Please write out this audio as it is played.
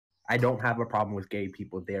I don't have a problem with gay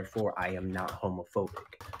people, therefore I am not homophobic.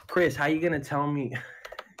 Chris, how you gonna tell me?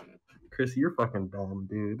 Chris, you're fucking dumb,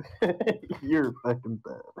 dude. You're fucking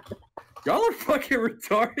dumb. Y'all are fucking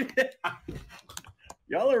retarded.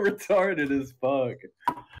 Y'all are retarded as fuck.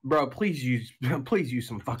 Bro, please use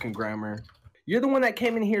some fucking grammar. You're the one that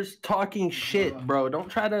came in here talking shit, bro. Don't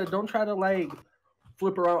try to like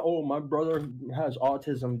flip around. Oh, my brother has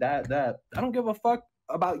autism. That. I don't give a fuck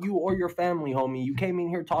about you or your family, homie. You came in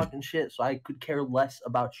here talking shit, so I could care less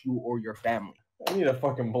about you or your family. I need a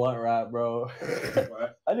fucking blunt wrap, bro.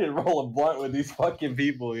 I need to roll a blunt with these fucking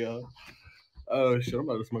people, yo. Oh shit, I'm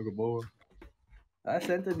about to smoke a bowl. I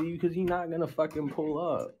sent it to you because you're not gonna fucking pull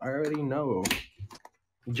up. I already know.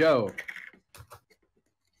 Joe.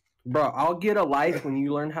 Bro, I'll get a life when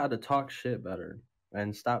you learn how to talk shit better.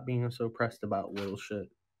 And stop being so pressed about little shit.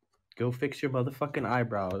 Go fix your motherfucking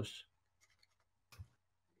eyebrows.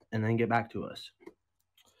 And then get back to us.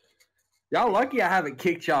 Y'all lucky I haven't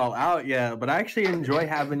kicked y'all out yet. But I actually enjoy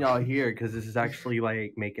having y'all here. Because this is actually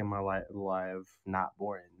like making my life not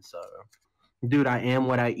boring. So, dude, I am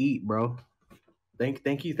what I eat, bro.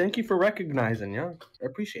 Thank you for recognizing, yeah. I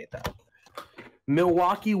appreciate that.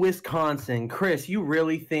 Milwaukee, Wisconsin. Chris, you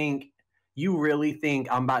really think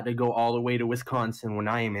I'm about to go all the way to Wisconsin when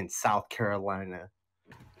I am in South Carolina?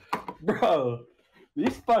 Bro,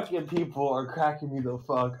 these fucking people are cracking me the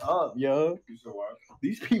fuck up, yo.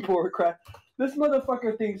 These people are This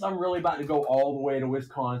motherfucker thinks I'm really about to go all the way to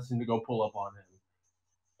Wisconsin to go pull up on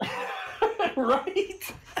him.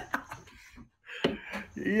 Right?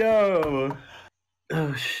 Yo.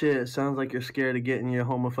 Oh shit, sounds like you're scared of getting your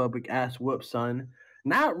homophobic ass whooped, son.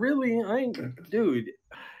 Not really, I ain't, dude.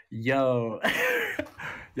 Yo.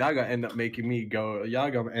 Y'all gonna end up making me go, y'all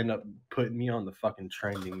gonna end up putting me on the fucking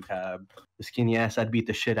trending tab. The skinny ass, I'd beat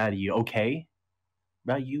the shit out of you, okay?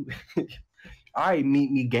 Bro, you, alright,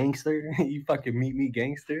 meet me gangster. You fucking meet me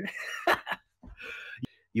gangster.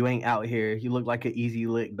 You ain't out here, you look like an easy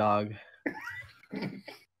lick dog.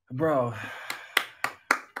 Bro.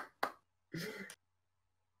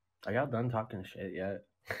 Are y'all done talking shit yet?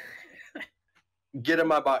 Get in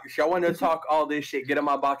my box. Y'all want to talk all this shit? Get in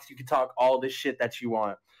my box. You can talk all this shit that you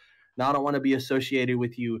want. Now I don't want to be associated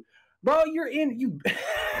with you. Bro, you're in.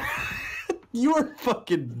 You are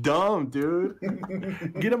fucking dumb, dude.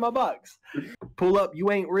 Get in my box. Pull up.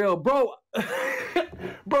 You ain't real. Bro.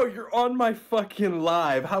 Bro, you're on my fucking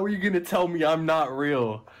live. How are you going to tell me I'm not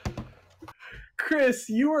real? Chris,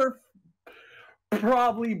 you are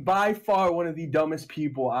probably by far one of the dumbest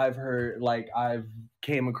people I've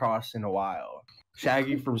came across in a while.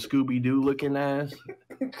 Shaggy from Scooby-Doo looking ass.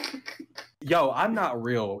 Yo, I'm not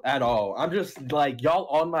real at all. I'm just like, y'all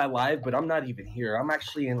on my live, but I'm not even here. I'm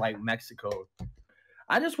actually in like Mexico.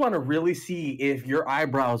 I just want to really see if your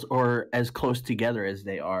eyebrows are as close together as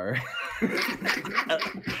they are.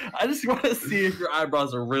 I just want to see if your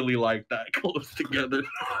eyebrows are really like that close together.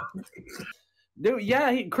 Dude,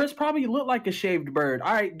 yeah, Chris probably looked like a shaved bird.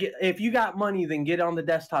 All right, if you got money, then get on the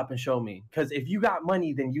desktop and show me. Because if you got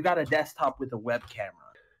money, then you got a desktop with a web camera.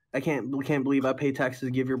 I can't believe I pay taxes to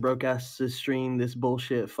give your broke ass to stream this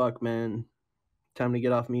bullshit. Fuck, man. Time to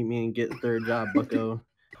get off Meet Me and get a third job, bucko.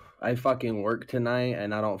 I fucking work tonight,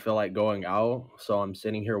 and I don't feel like going out, so I'm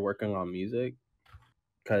sitting here working on music.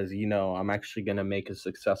 Because, you know, I'm actually going to make a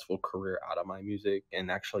successful career out of my music and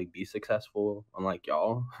actually be successful, unlike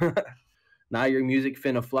y'all. Now your music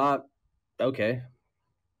finna flop. Okay.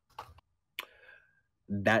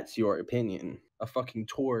 That's your opinion. A fucking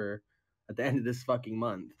tour at the end of this fucking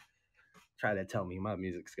month. Try to tell me my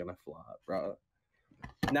music's gonna flop, bro.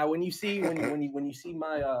 Now when you see when you see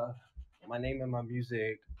my my name and my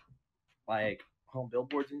music like home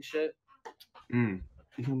billboards and shit, you're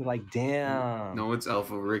gonna be like, damn. No, it's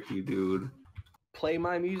AlphaRicky, dude. Play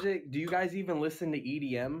my music. Do you guys even listen to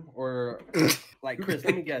EDM or like Chris?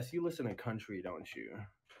 Let me guess. You listen to country, don't you?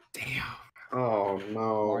 Damn. Oh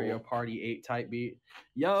no. Mario Party 8 type beat.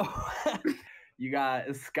 Yo, you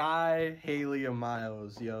got Sky, Haley, and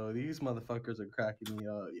Miles. Yo, these motherfuckers are cracking me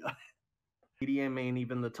up. Yo. EDM ain't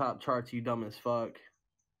even the top charts. You dumb as fuck.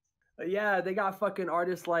 Yeah, they got fucking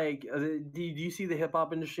artists like. Do you see the hip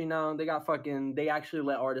hop industry now? They actually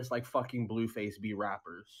let artists like fucking Blueface be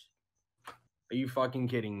rappers. Are you fucking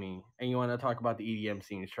kidding me? And you want to talk about the EDM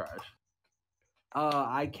scene is trash?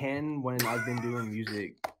 I can when I've been doing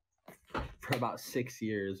music for about 6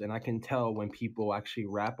 years, and I can tell when people actually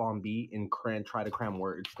rap on beat and try to cram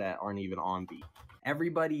words that aren't even on beat.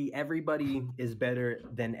 Everybody is better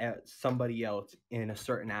than somebody else in a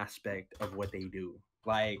certain aspect of what they do.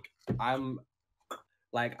 I'm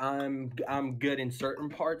good in certain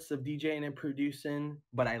parts of DJing and producing,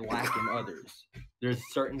 but I lack in others. There's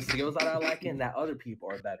certain skills that I lack in that other people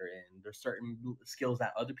are better in. There's certain skills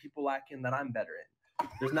that other people lack in that I'm better in.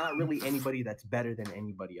 There's not really anybody that's better than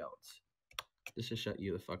anybody else. This should shut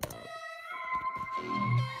you the fuck up.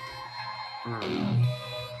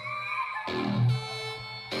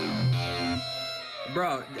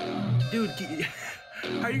 Bro, dude,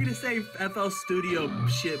 how are you gonna say FL Studio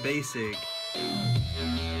shit basic?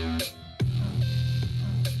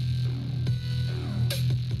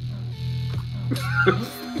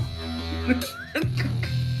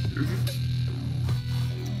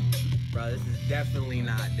 Bro, this is definitely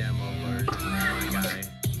not demo version, my guy.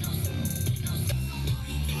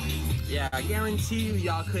 Yeah, I guarantee you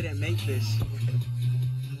y'all couldn't make this shit.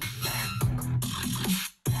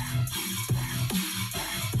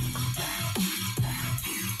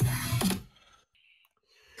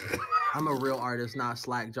 I'm a real artist, not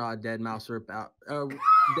slack jaw, dead mouse rip out.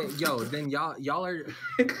 Then y'all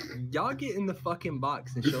get in the fucking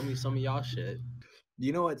box and show me some of y'all shit.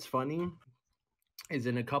 You know what's funny? Is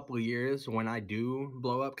in a couple of years when I do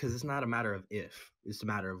blow up, because it's not a matter of if, it's a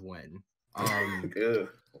matter of when. I'm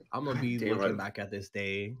gonna be looking back at this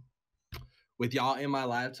day with y'all in my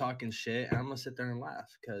live talking shit, and I'm gonna sit there and laugh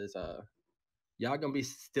because y'all gonna be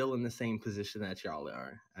still in the same position that y'all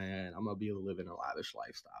are, and I'm gonna be living a lavish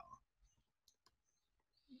lifestyle.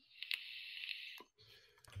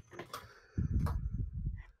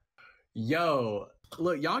 Yo,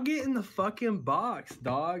 look, y'all get in the fucking box,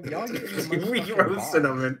 dog. Y'all get in the We roasting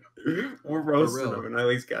them, and we're roasting them, and at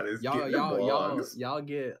least got his y'all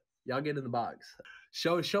get in the box.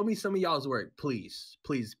 Show me some of y'all's work, please,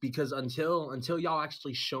 because until y'all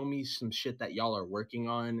actually show me some shit that y'all are working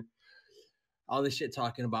on, all this shit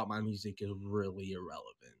talking about my music is really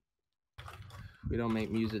irrelevant. We don't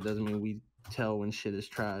make music doesn't mean we tell when shit is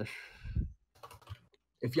trash.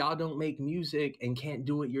 If y'all don't make music and can't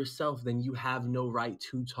do it yourself, then you have no right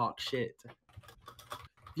to talk shit.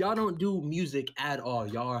 If y'all don't do music at all,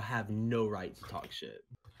 y'all have no right to talk shit.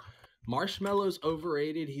 Marshmello's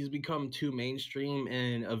overrated. He's become too mainstream,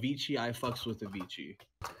 and Avicii, I fucks with Avicii.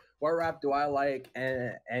 What rap do I like?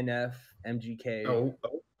 NF, MGK.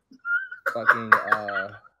 Fucking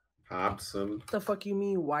Hobson. What the fuck you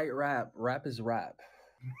mean white rap? Rap is rap.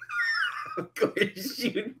 Go ahead,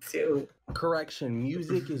 shoot too. Correction,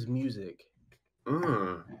 music is music.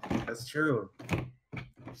 That's true.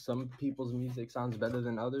 Some people's music sounds better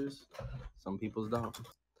than others. Some people's don't.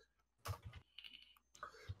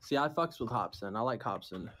 See, I fucks with Hobson. I like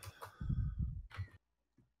Hobson.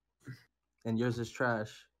 And yours is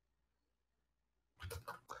trash.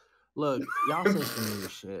 Look, y'all say some new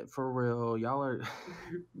shit. For real, y'all are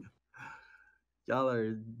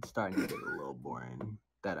starting to get a little boring.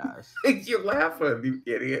 That ass. You're laughing, you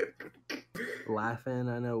idiot. Laughing?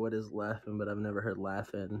 I know what is laughing, but I've never heard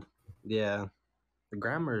laughing. Yeah. The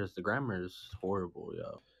grammar is horrible,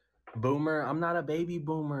 yo. Boomer? I'm not a baby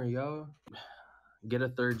boomer, yo. Get a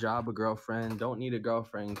third job, a girlfriend. Don't need a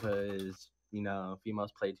girlfriend because, you know,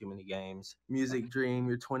 females play too many games. Music dream,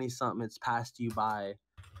 you're 20-something, it's passed you by.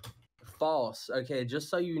 False. Okay, just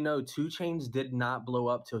so you know, 2 Chainz did not blow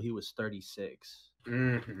up till he was 36.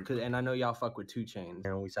 And I know y'all fuck with 2 Chainz.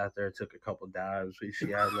 And we sat there, took a couple dabs.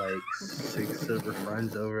 She had like 6 of her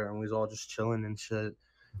friends over, and we was all just chilling and shit.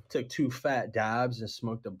 Took 2 fat dabs and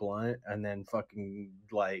smoked a blunt, and then fucking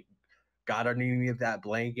like got underneath that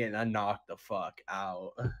blanket, and I knocked the fuck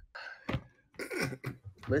out.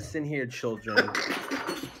 Listen here, children.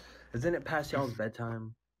 Isn't it past y'all's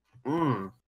bedtime?